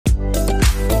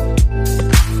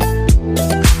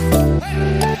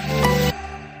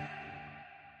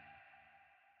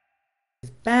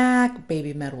back.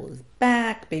 Babymetal is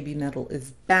back. Babymetal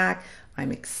is back.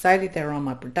 I'm excited they're on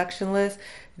my production list.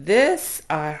 This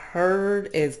I heard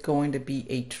is going to be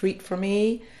a treat for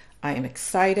me. I am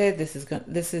excited. This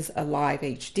is a live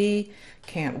HD.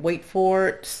 Can't wait for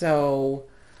it. So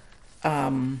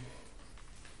Uki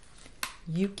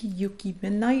Uki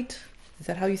Midnight. Is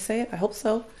that how you say it? I hope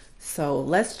so. So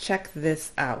let's check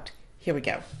this out. Here we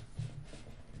go.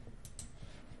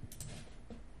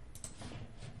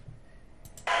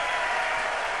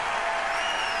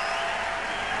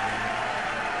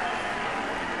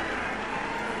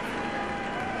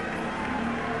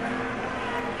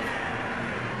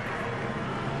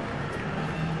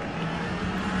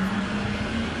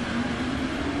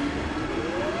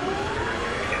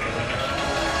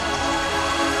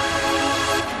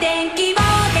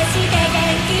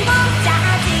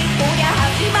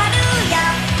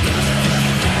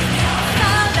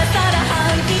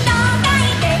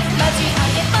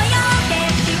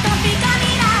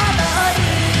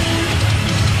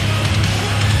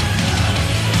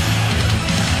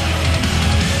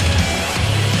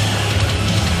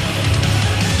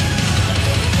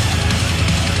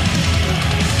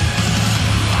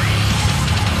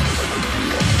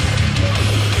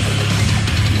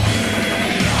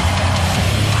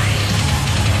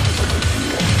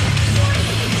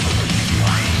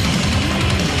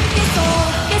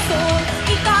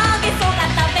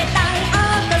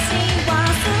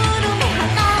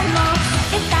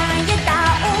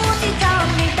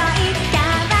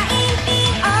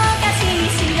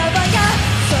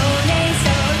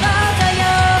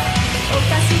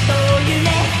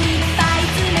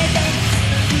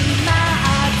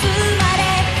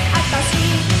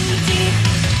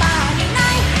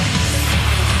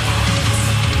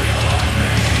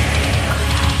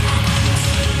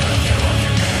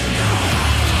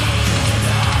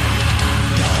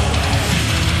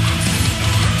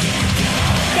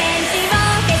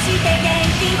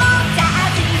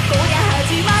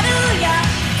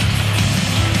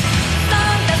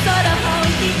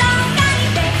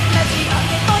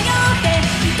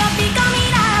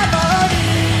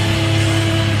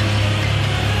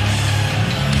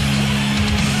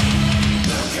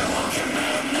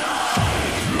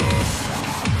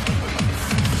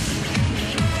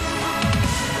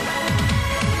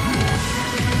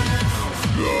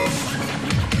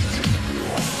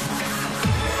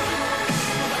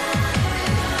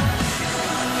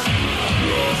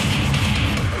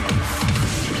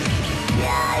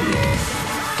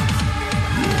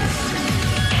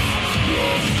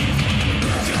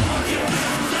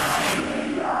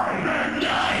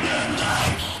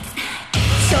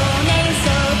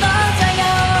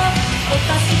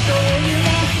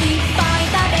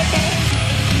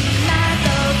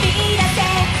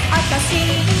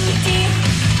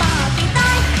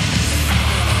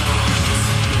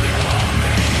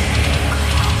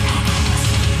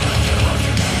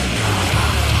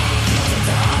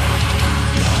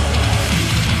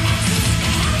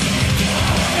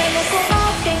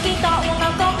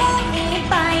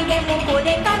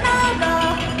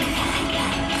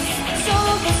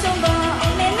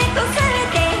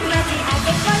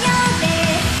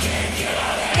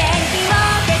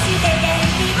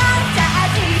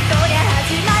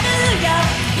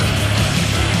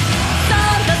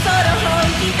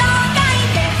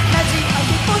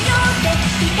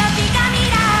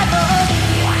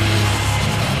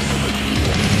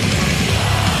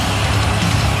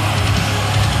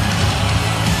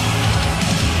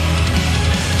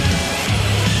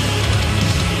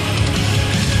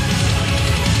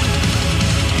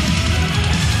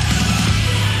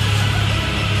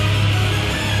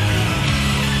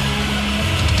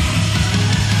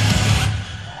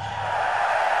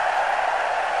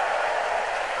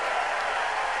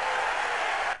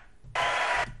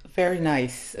 Very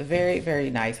nice. Very,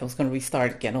 very nice. I was going to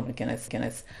restart again. Oh my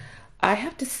goodness. I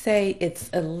have to say it's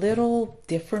a little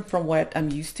different from what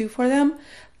I'm used to for them,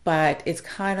 but it's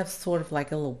kind of sort of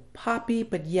like a little poppy,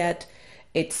 but yet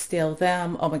it's still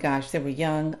them. Oh my gosh, they were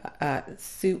young.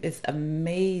 Sue is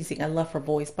amazing. I love her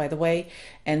voice, by the way.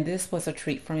 And this was a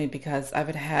treat for me because I've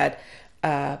had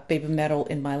Babymetal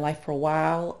in my life for a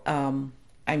while.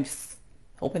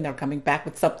 Hoping they're coming back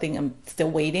with something. I'm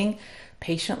still waiting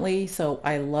patiently. So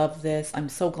I love this. I'm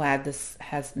so glad this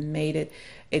has made it.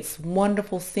 It's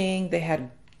wonderful seeing they had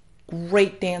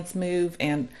great dance move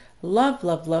and love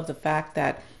the fact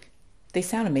that they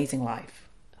sound amazing live.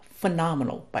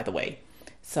 Phenomenal, by the way.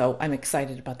 So I'm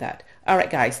excited about that. All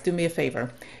right, guys, do me a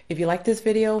favor. If you like this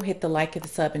video, hit the like, hit the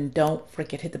sub, and don't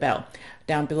forget hit the bell.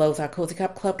 Down below is our Cozy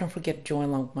Cup Club. Don't forget to join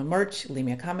along with my merch. Leave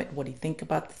me a comment. What do you think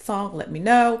about the song? Let me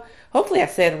know. Hopefully I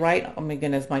said it right. Oh my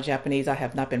goodness, my Japanese, I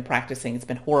have not been practicing. It's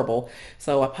been horrible.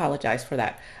 So I apologize for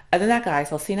that. Other than that,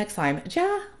 guys, I'll see you next time.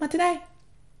 Ja, matane.